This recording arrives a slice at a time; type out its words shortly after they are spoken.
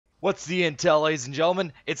What's the intel, ladies and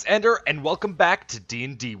gentlemen? It's Ender, and welcome back to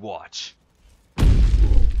D&DWatch.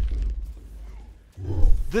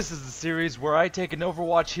 This is the series where I take an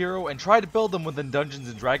Overwatch hero and try to build them within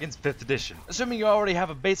Dungeons & Dragons 5th edition. Assuming you already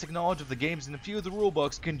have a basic knowledge of the games and a few of the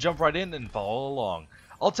rulebooks, you can jump right in and follow along.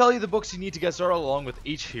 I'll tell you the books you need to get started along with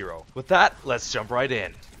each hero. With that, let's jump right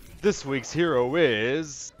in. This week's hero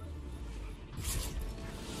is...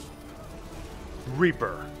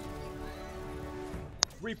 REAPER.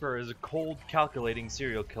 REAPER is a cold, calculating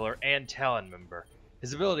serial killer and Talon member.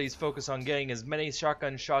 His abilities focus on getting as many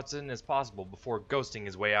shotgun shots in as possible before ghosting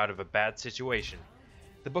his way out of a bad situation.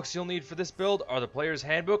 The books you'll need for this build are the Player's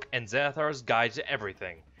Handbook and Xanathar's Guide to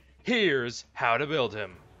Everything. Here's how to build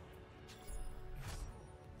him.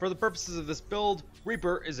 For the purposes of this build,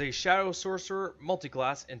 REAPER is a Shadow Sorcerer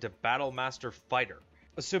multiclass into Battle Master Fighter.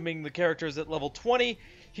 Assuming the character is at level 20,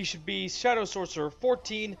 he should be Shadow Sorcerer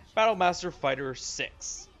 14, Battle Master Fighter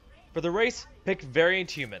 6. For the race, pick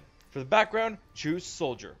Variant Human. For the background, choose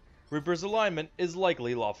Soldier. REAPER's alignment is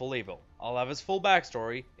likely Lawful Evil. I'll have his full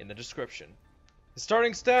backstory in the description. His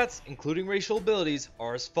starting stats, including racial abilities,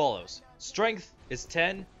 are as follows. Strength is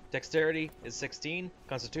 10, Dexterity is 16,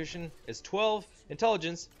 Constitution is 12,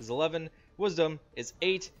 Intelligence is 11, Wisdom is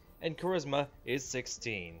 8, and Charisma is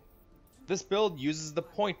 16. This build uses the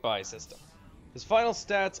point buy system. His final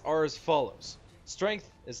stats are as follows. Strength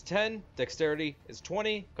is 10, Dexterity is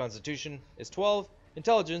 20, Constitution is 12,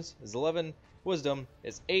 Intelligence is 11, Wisdom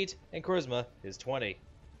is 8, and Charisma is 20.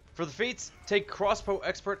 For the feats, take Crossbow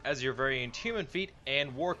Expert as your Variant Human feat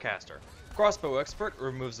and Warcaster. Crossbow Expert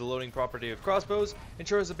removes the loading property of crossbows,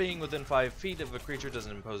 ensures that being within 5 feet of a creature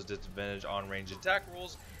doesn't impose a disadvantage on ranged attack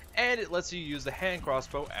rolls, and it lets you use the hand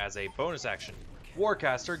crossbow as a bonus action.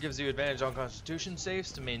 Warcaster gives you advantage on Constitution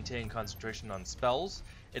saves to maintain concentration on spells.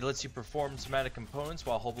 It lets you perform somatic components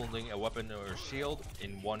while holding a weapon or shield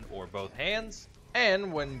in one or both hands.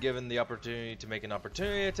 And when given the opportunity to make an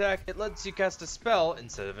opportunity attack, it lets you cast a spell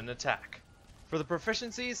instead of an attack. For the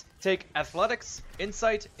proficiencies, take Athletics,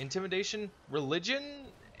 Insight, Intimidation, Religion,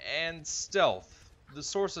 and Stealth. The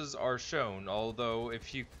sources are shown, although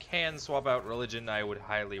if you can swap out Religion, I would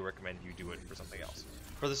highly recommend you do it for something else.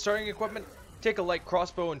 For the starting equipment, take a light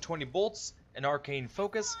crossbow and 20 bolts, an arcane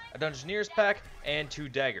focus, a Dungeoneer's pack, and 2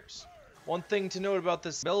 daggers. One thing to note about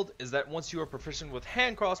this build is that once you are proficient with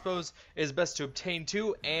hand crossbows, it is best to obtain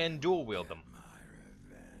 2 and dual wield them.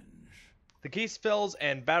 The key spells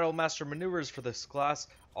and Battle Master maneuvers for this class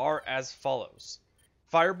are as follows.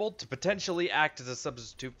 Firebolt to potentially act as a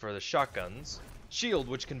substitute for the shotguns, Shield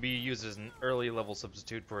which can be used as an early level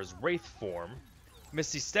substitute for his Wraith form,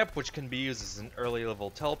 Misty Step which can be used as an early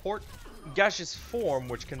level teleport, Gaseous Form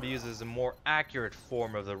which can be used as a more accurate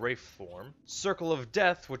form of the Wraith form, Circle of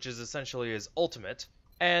Death which is essentially his ultimate,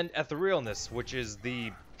 and Etherealness which is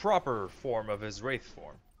the proper form of his Wraith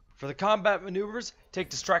form. For the combat maneuvers, take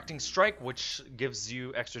Distracting Strike which gives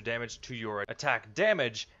you extra damage to your attack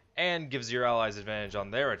damage and gives your allies advantage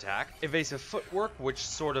on their attack, Evasive Footwork which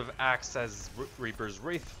sort of acts as Reaper's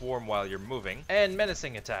Wraith form while you're moving, and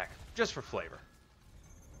Menacing Attack, just for flavor.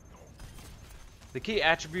 The key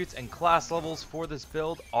attributes and class levels for this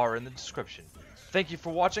build are in the description. Thank you for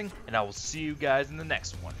watching, and I will see you guys in the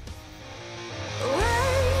next one.